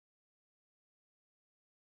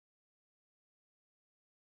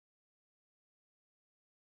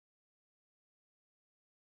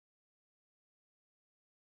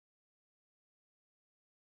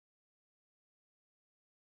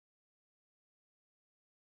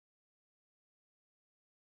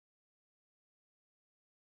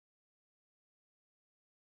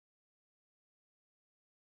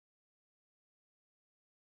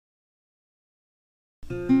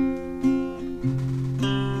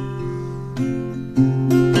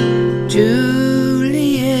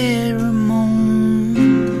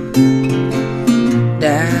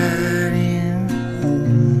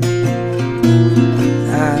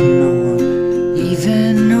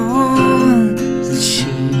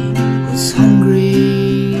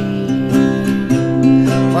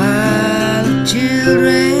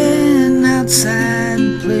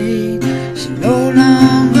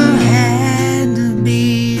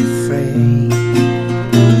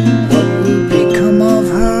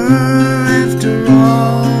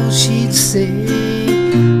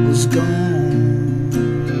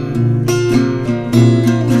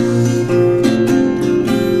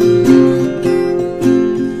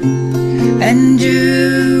And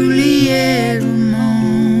Juliet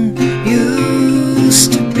Ramone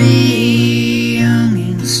used to be young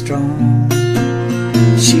and strong.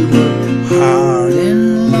 She worked hard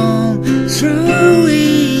and long through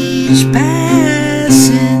each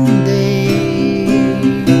passing day.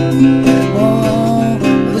 Oh,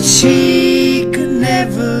 but she could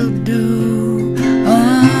never do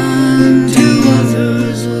unto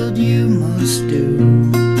others what you must do,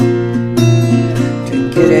 to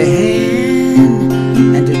get ahead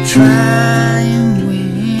and to try and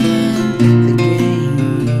win the game.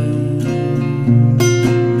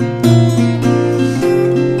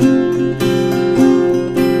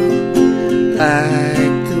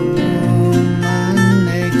 Like the woman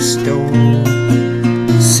next door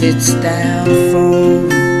sits down for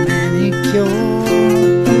a manicure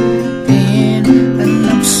in an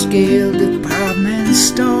upscale department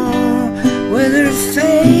store with her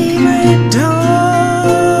favorite daughter,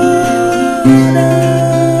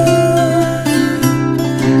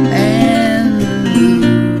 and the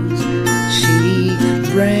news she could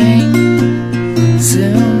bring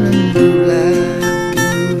soon a new life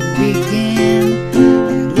would begin.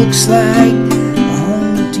 It looks like the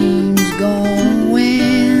home team's gonna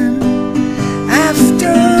win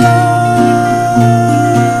after all.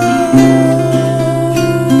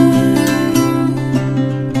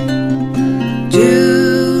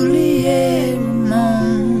 Juliet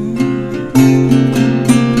Ramone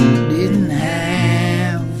didn't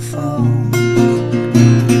have a phone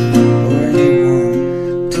or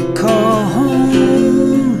anyone to call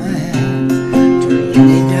home after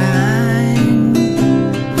they died.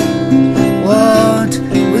 What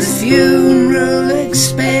with funeral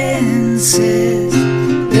expenses,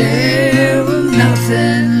 there was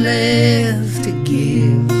nothing left to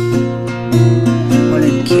give. When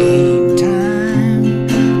it came time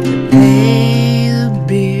to pay the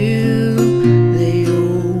bill they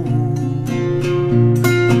owed,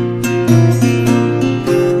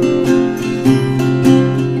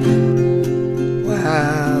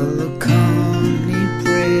 while the company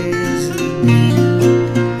president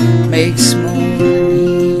makes more than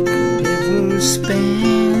he could ever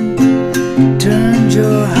spend, turned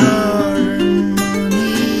your hard-earned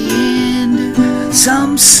money into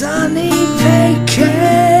some sunny vacation.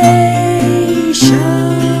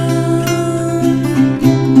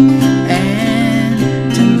 And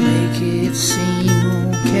to make it seem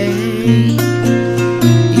okay,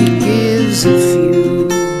 he gives a few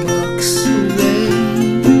bucks away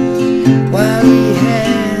while he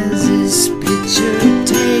has his picture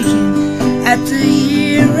taken at the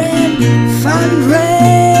year-end fundraiser.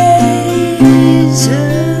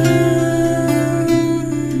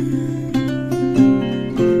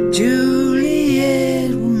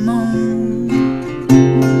 Juliet Ramone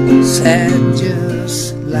sat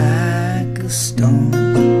just like a stone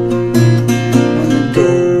when the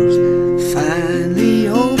doors finally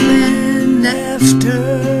opened after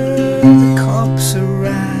the cops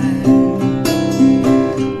arrived.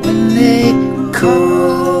 When they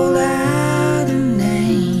called out a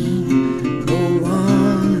name, no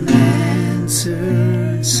one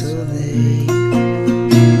answered, so they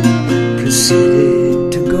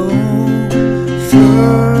proceeded to go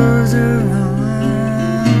further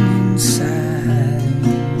on inside.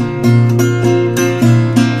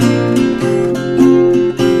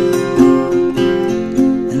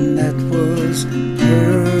 And that was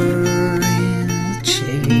her in the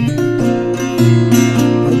chair,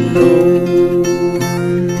 but no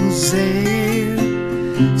one was there.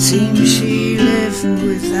 Seems she left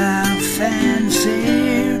without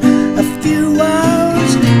fanfare a few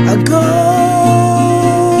hours ago.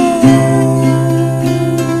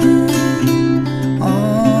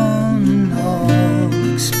 On all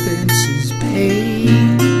expenses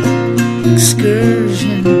paid,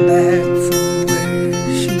 excursion back from where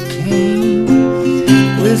she came,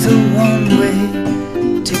 with a one-way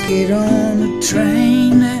ticket on a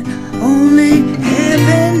train that only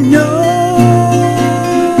heaven knows.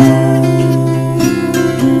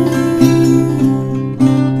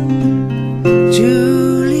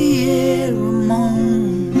 Juliet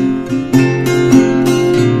Ramone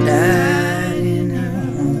died in her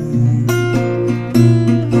home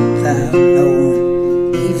without no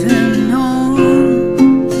one even knowing.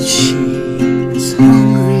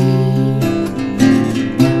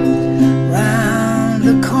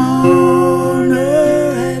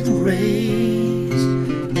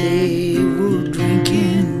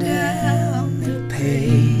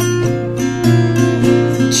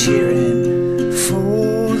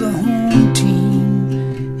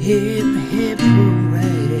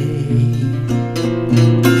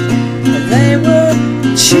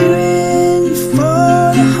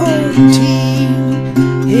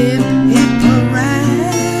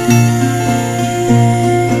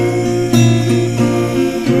 again.